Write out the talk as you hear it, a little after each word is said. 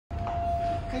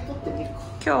今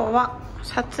日は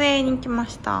撮影に来ま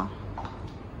した。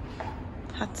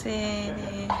撮影で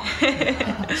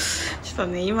ちょっと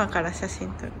ね、今から写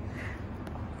真撮る。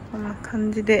こんな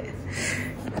感じで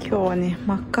今日はね、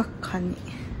真っ赤っ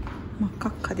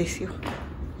かですよ。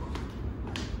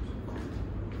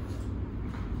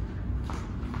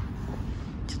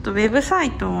ちょっとウェブサ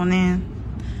イトをね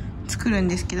作るん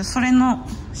ですけど、それの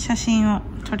写真を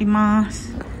撮りま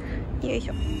す。よいし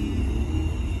ょ。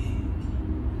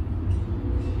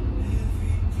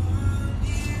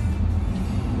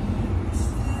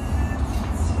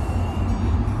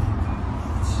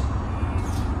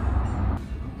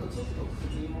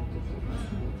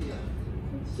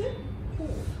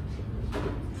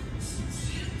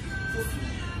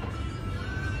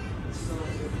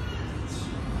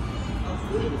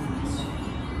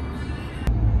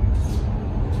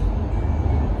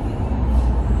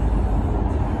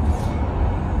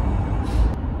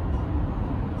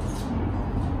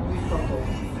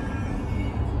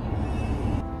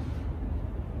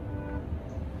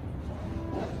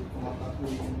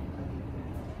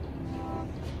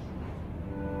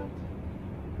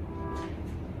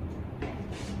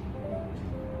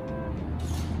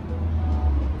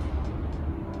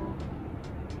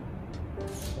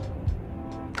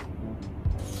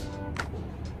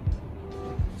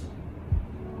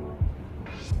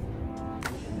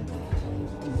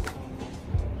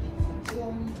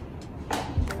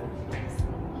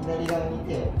左側に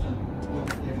手を持って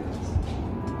る感じ。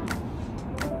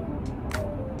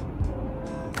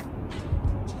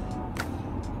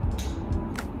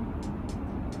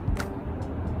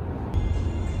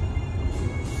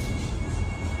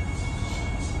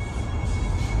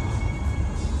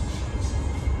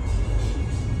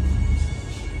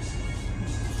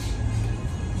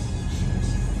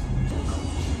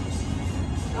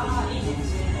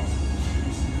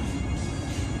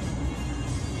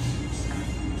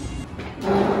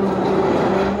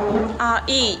あ、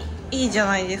いいじゃ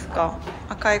ないですか。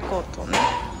赤いコートね。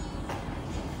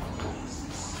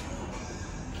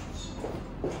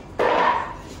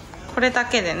これだ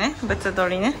けでね、物撮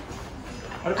りね。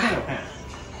あれ、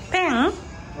ペン？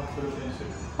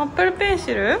アップルペン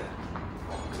シル？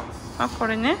あ、こ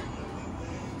れね。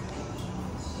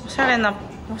おしゃれなウ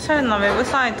ェブ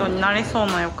サイトになりそう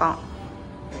な予感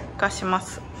がしま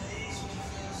す。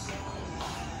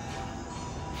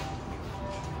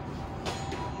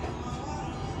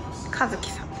和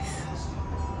樹さんです。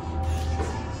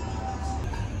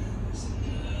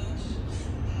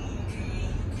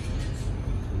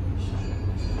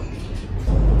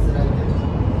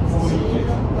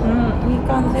うん、いい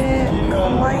感じ。可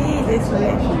愛いですね。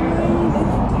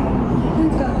な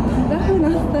んかラフな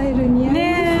スタイル似合いま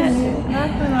すね。ラ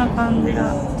フな感じ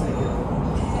が。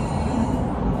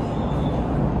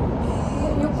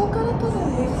横から撮る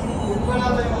んです。横から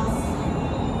撮ります。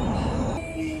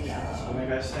お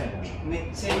願いしたいな。めっ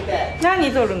ちゃ見たい。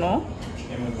何撮るの？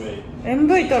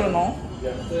 MV 撮るの？い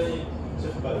や、普通にシ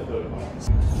ョッパーで撮るから。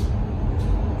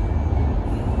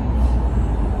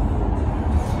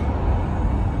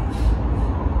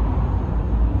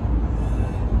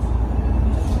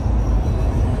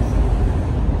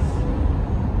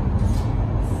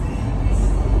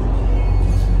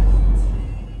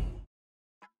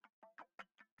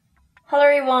Hello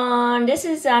everyone, this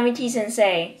is Amity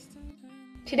Sensei.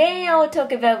 Today I will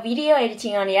talk about video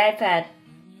editing on the iPad.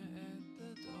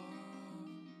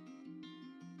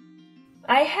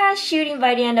 I had shooting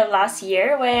by the end of last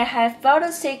year where I had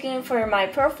photos taken for my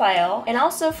profile and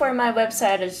also for my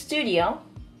website at the studio.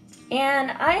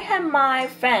 And I had my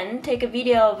friend take a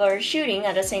video of our shooting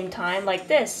at the same time like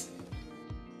this.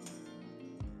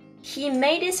 He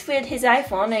made this with his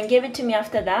iPhone and gave it to me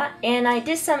after that, and I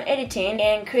did some editing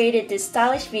and created this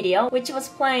stylish video which was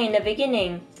playing in the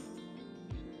beginning.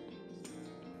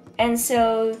 And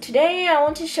so today I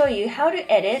want to show you how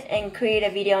to edit and create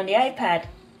a video on the iPad.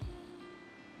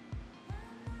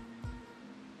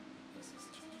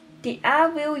 The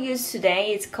app we'll use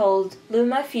today is called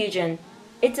LumaFusion.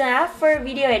 It's an app for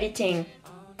video editing.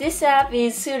 This app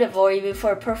is suitable even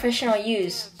for professional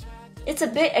use. It's a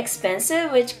bit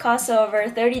expensive, which costs over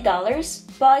 $30,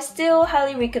 but I still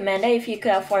highly recommend it if you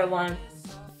could afford one.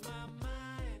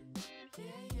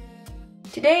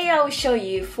 Today I will show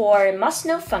you 4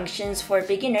 must-know functions for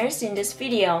beginners in this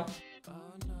video.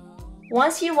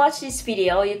 Once you watch this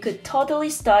video, you could totally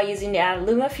start using the app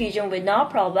LumaFusion with no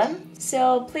problem,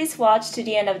 so please watch to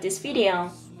the end of this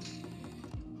video.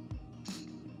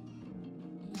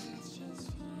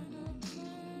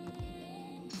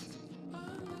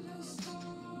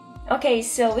 Okay,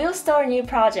 so we'll start a new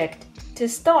project. To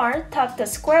start, tap the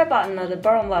square button on the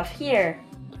bottom left here.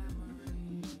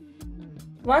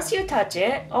 Once you touch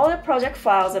it, all the project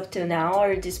files up to now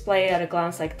are displayed at a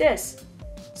glance like this.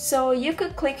 So you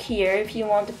could click here if you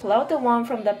want to pull out the one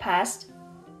from the past,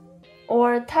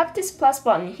 or tap this plus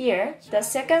button here, the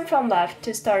second from left,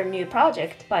 to start a new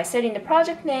project by setting the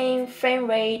project name, frame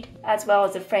rate, as well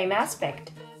as the frame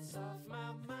aspect.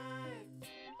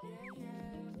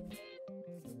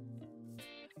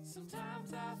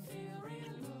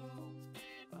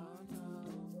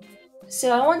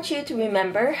 So I want you to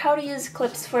remember how to use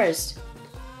clips first.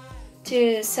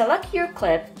 To select your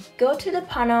clip, go to the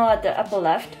panel at the upper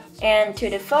left and to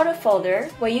the photo folder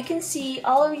where you can see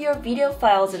all of your video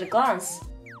files at a glance.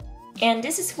 And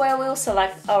this is where we'll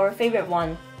select our favorite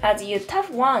one. As you tap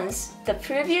once, the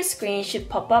preview screen should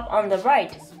pop up on the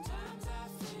right.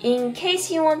 In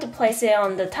case you want to place it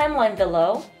on the timeline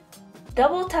below,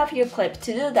 double tap your clip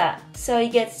to do that, so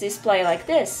it gets displayed like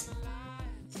this.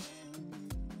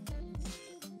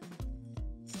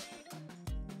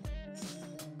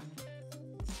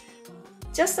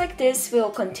 Just like this, we'll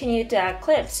continue to add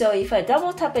clips, so if I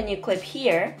double tap a new clip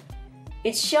here,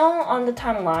 it's shown on the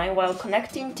timeline while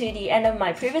connecting to the end of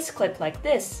my previous clip like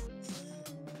this.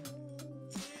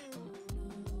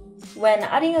 When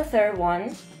adding a third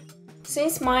one,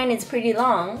 since mine is pretty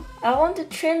long, I want to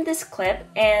trim this clip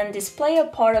and display a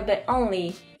part of it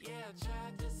only.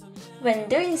 When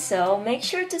doing so, make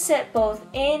sure to set both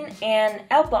in and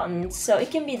out buttons so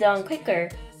it can be done quicker.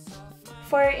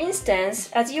 For instance,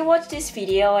 as you watch this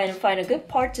video and find a good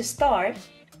part to start,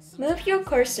 move your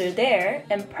cursor there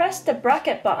and press the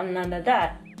bracket button under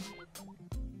that.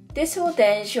 This will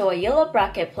then show a yellow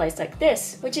bracket placed like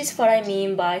this, which is what I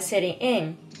mean by setting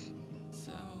in.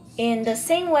 In the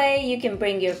same way, you can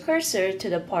bring your cursor to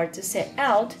the part to set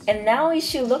out, and now it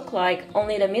should look like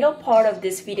only the middle part of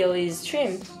this video is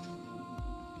trimmed.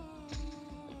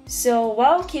 So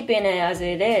while keeping it as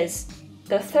it is,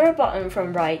 the third button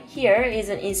from right here is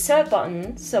an insert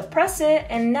button, so press it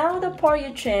and now the part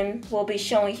you trim will be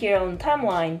shown here on the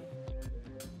timeline.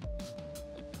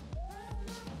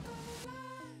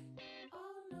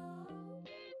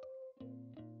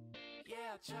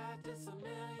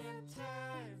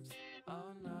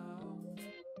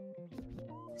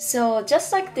 So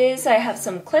just like this, I have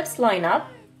some clips lined up,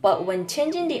 but when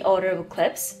changing the order of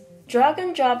clips, drag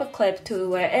and drop a clip to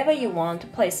wherever you want to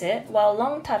place it while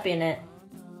long tapping it.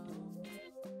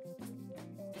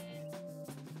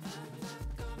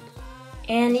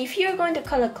 And if you're going to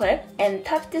cut a clip, and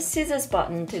tap the scissors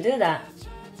button to do that.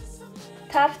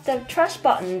 Tap the trash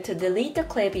button to delete the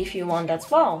clip if you want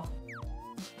as well.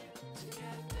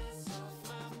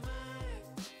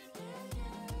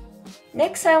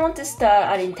 Next, I want to start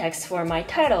adding text for my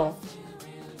title.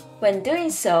 When doing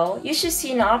so, you should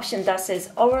see an option that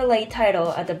says Overlay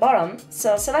Title at the bottom,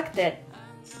 so select it.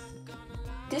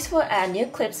 This will add new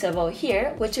clips over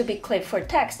here, which will be clip for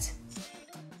text.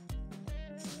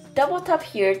 Double tap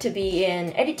here to be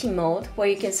in editing mode, where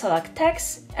you can select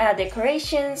text, add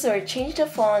decorations, or change the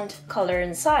font, color,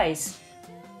 and size.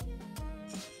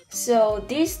 So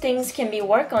these things can be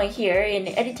worked on here in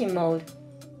editing mode.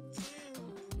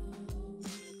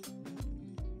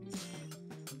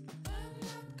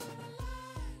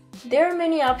 There are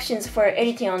many options for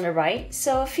editing on the right,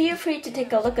 so feel free to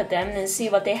take a look at them and see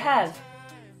what they have.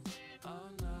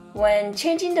 When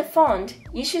changing the font,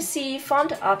 you should see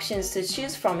font options to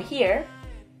choose from here,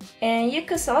 and you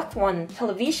could select one,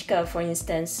 Helvetica for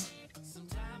instance.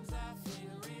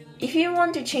 If you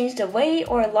want to change the weight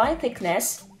or line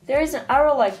thickness, there is an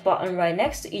arrow-like button right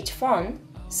next to each font,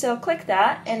 so click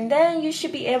that and then you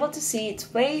should be able to see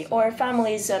its weight or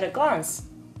families at a glance.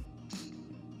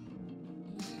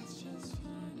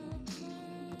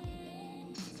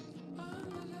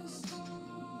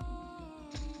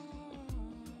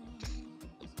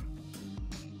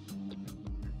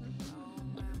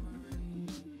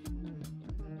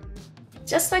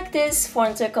 Just like this,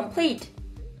 fonts are complete.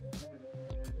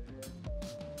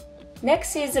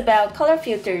 Next is about color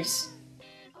filters.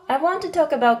 I want to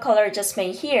talk about color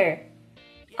adjustment here.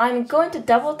 I'm going to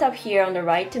double tap here on the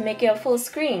right to make it a full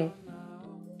screen.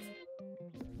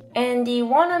 And the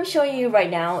one I'm showing you right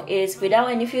now is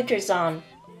without any filters on.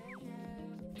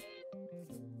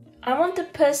 I want to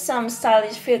put some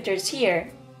stylish filters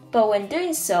here, but when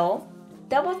doing so,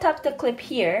 double tap the clip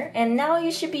here and now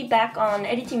you should be back on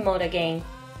editing mode again.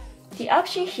 The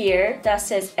option here that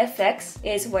says FX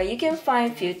is where you can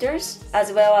find filters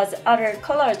as well as other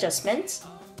color adjustments.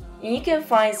 And you can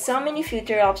find so many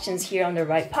filter options here on the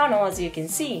right panel as you can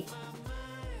see.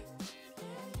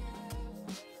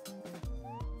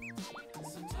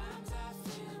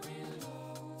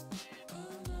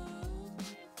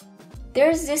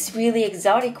 There's this really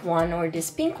exotic one, or this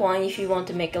pink one, if you want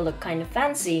to make it look kind of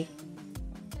fancy.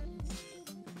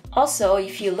 Also,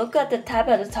 if you look at the tab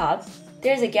at the top,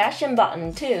 there's a Gaussian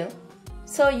button too.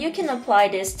 So you can apply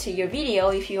this to your video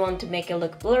if you want to make it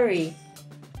look blurry.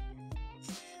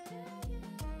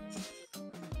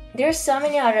 There's so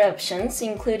many other options,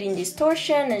 including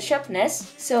distortion and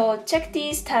sharpness, so check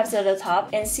these tabs at the top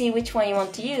and see which one you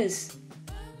want to use.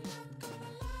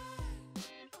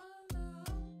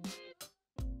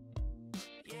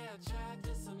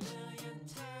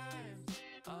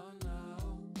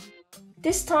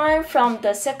 This time, from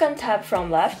the second tab from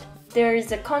left, there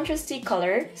is a contrasty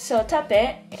color, so tap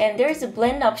it, and there is a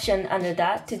blend option under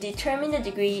that to determine the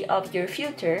degree of your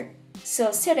filter,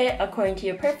 so set it according to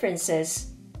your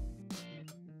preferences.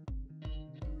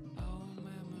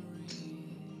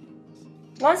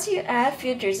 Once you add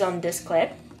filters on this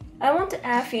clip, I want to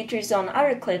add filters on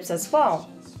other clips as well.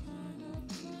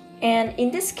 And in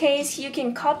this case, you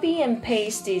can copy and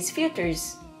paste these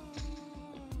filters.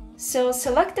 So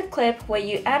select the clip where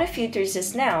you added filters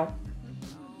just now.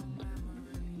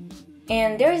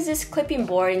 And there is this clipping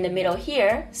board in the middle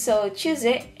here, so choose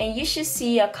it and you should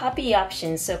see a copy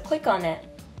option, so click on it.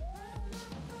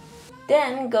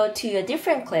 Then go to a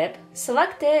different clip,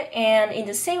 select it, and in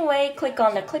the same way click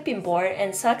on the clipping board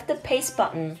and select the paste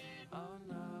button.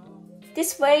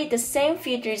 This way, the same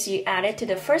filters you added to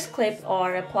the first clip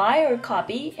are apply or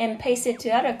copy and paste it to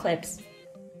other clips.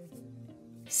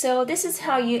 So this is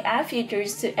how you add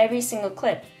filters to every single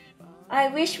clip. I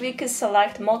wish we could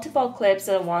select multiple clips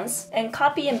at once and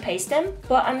copy and paste them,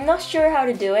 but I'm not sure how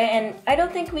to do it and I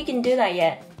don't think we can do that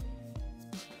yet.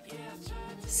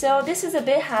 So this is a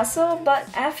bit hassle, but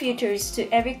add filters to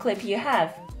every clip you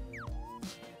have.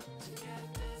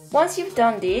 Once you've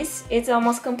done this, it's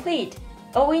almost complete.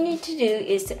 All we need to do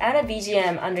is to add a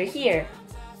BGM under here.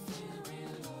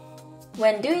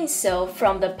 When doing so,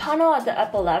 from the panel at the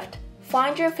upper left,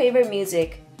 find your favorite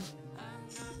music.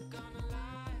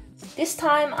 This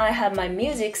time I have my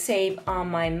music saved on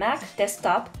my Mac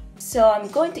desktop, so I'm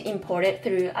going to import it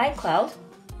through iCloud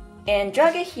and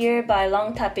drag it here by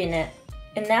long tapping it.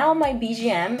 And now my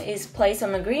BGM is placed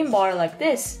on a green bar like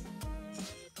this.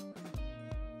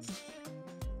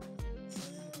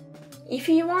 If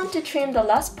you want to trim the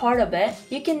last part of it,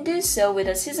 you can do so with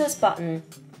a scissors button.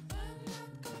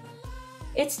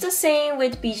 It's the same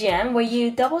with BGM, where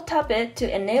you double tap it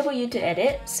to enable you to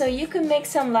edit, so you can make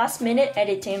some last minute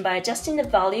editing by adjusting the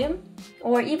volume,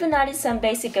 or even adding some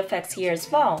basic effects here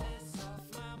as well.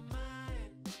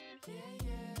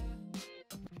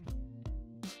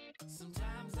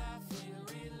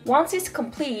 Once it's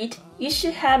complete, you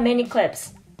should have many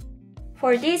clips.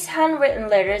 For these handwritten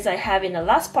letters I have in the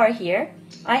last part here,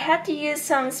 I had to use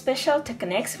some special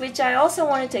techniques which I also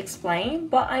wanted to explain,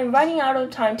 but I'm running out of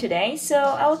time today, so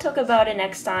I'll talk about it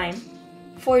next time.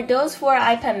 For those who are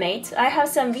iPad mates, I have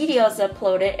some videos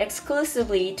uploaded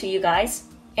exclusively to you guys,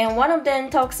 and one of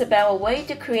them talks about a way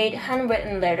to create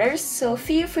handwritten letters, so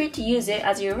feel free to use it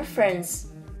as your reference.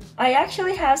 I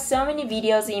actually have so many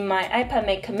videos in my iPad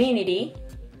mate community.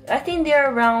 I think there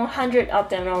are around 100 of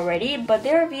them already, but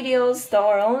there are videos that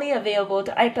are only available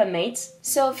to iPad mates,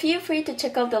 so feel free to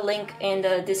check out the link in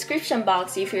the description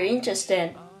box if you're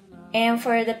interested. And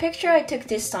for the picture I took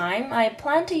this time, I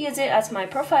plan to use it as my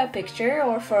profile picture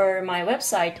or for my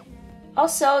website.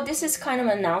 Also, this is kind of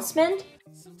an announcement,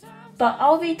 but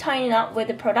I'll be tying up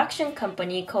with a production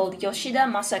company called Yoshida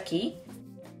Masaki,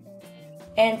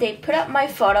 and they put up my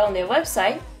photo on their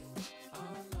website.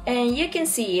 And you can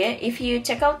see it if you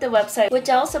check out the website, which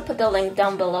I also put the link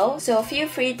down below, so feel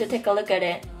free to take a look at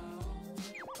it.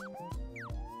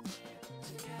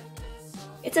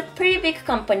 It's a pretty big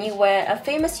company where a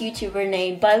famous YouTuber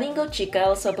named Bilingual Chica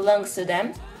also belongs to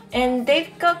them, and they've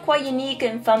got quite unique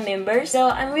and fun members, so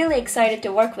I'm really excited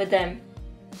to work with them.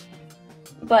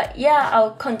 But yeah,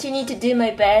 I'll continue to do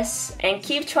my best and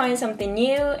keep trying something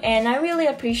new, and I really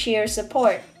appreciate your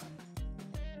support.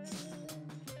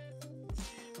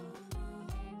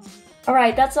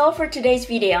 Alright, that's all for today's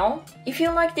video. If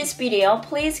you like this video,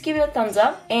 please give it a thumbs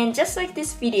up. And just like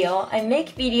this video, I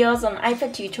make videos on iPad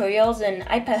tutorials and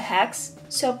iPad hacks,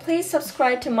 so please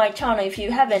subscribe to my channel if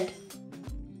you haven't.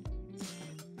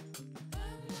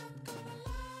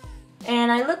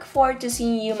 And I look forward to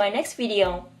seeing you in my next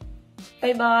video.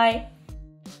 Bye bye!